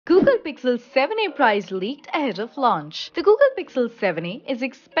Google Pixel 7a price leaked ahead of launch. The Google Pixel 7a is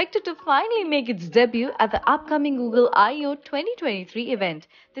expected to finally make its debut at the upcoming Google I/O 2023 event.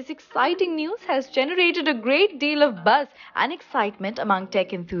 This exciting news has generated a great deal of buzz and excitement among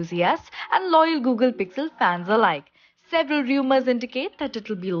tech enthusiasts and loyal Google Pixel fans alike. Several rumors indicate that it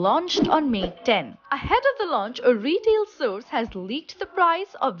will be launched on May 10. Ahead of the launch, a retail source has leaked the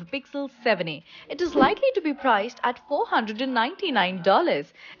price of the Pixel 7a. It is likely to be priced at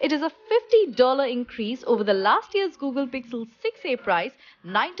 $499. It is a $50 increase over the last year's Google Pixel 6a price,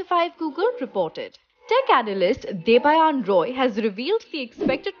 9 to 5 Google reported. Tech analyst Debayan Roy has revealed the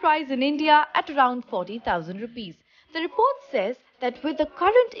expected price in India at around 40,000 rupees. The report says that with the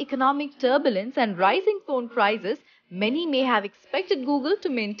current economic turbulence and rising phone prices, many may have expected Google to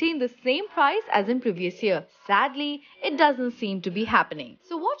maintain the same price as in previous year. Sadly, it doesn't seem to be happening.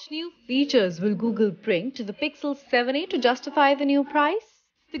 So what new features will Google bring to the Pixel 7a to justify the new price?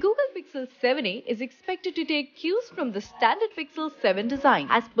 The Google Pixel 7a is expected to take cues from the standard Pixel 7 design.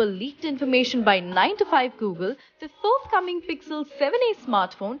 As per leaked information by 9 to 5 Google, the forthcoming Pixel 7a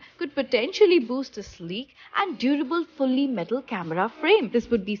smartphone could potentially boost a sleek and durable fully metal camera frame. This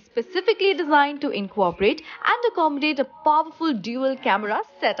would be specifically designed to incorporate and accommodate a powerful dual camera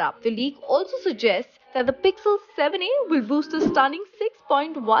setup. The leak also suggests that the Pixel 7a will boast a stunning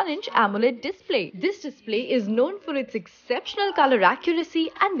 6.1-inch AMOLED display. This display is known for its exceptional color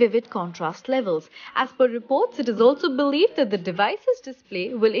accuracy and vivid contrast levels. As per reports, it is also believed that the device's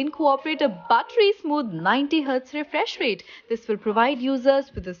display will incorporate a buttery-smooth 90Hz refresh rate. This will provide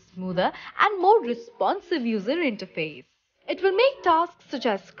users with a smoother and more responsive user interface. It will make tasks such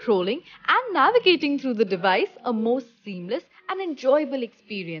as scrolling and navigating through the device a more seamless and enjoyable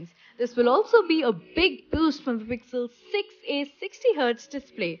experience. This will also be a big boost from the Pixel 6a 60Hz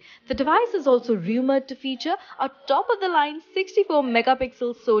display. The device is also rumored to feature a top-of-the-line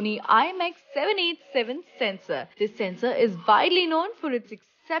 64-megapixel Sony IMX787 sensor. This sensor is widely known for its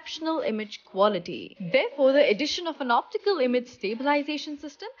exceptional image quality. Therefore, the addition of an optical image stabilization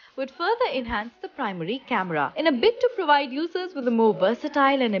system would further enhance the primary camera. In a bid to provide users with a more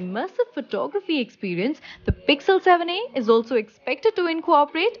versatile and immersive photography experience, the Pixel 7a is also expected to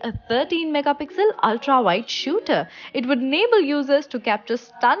incorporate a 13-megapixel ultra-wide shooter. It would enable users to capture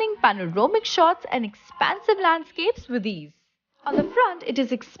stunning panoramic shots and expansive landscapes with ease. On the front, it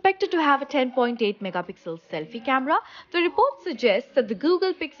is expected to have a 10.8-megapixel selfie camera. The report suggests that the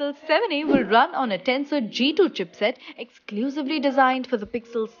Google Pixel 7a will run on a Tensor G2 chipset exclusively designed for the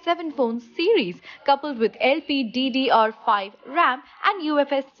Pixel 7 phone series, coupled with LPDDR5 RAM and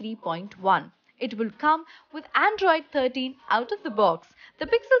UFS 3.1. It will come with Android 13 out of the box. The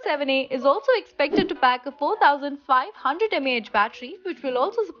Pixel 7a is also expected to pack a 4500 mAh battery, which will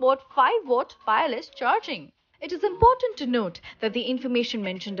also support 5-watt wireless charging. It is important to note that the information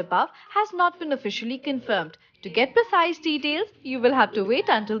mentioned above has not been officially confirmed. To get precise details, you will have to wait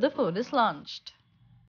until the phone is launched.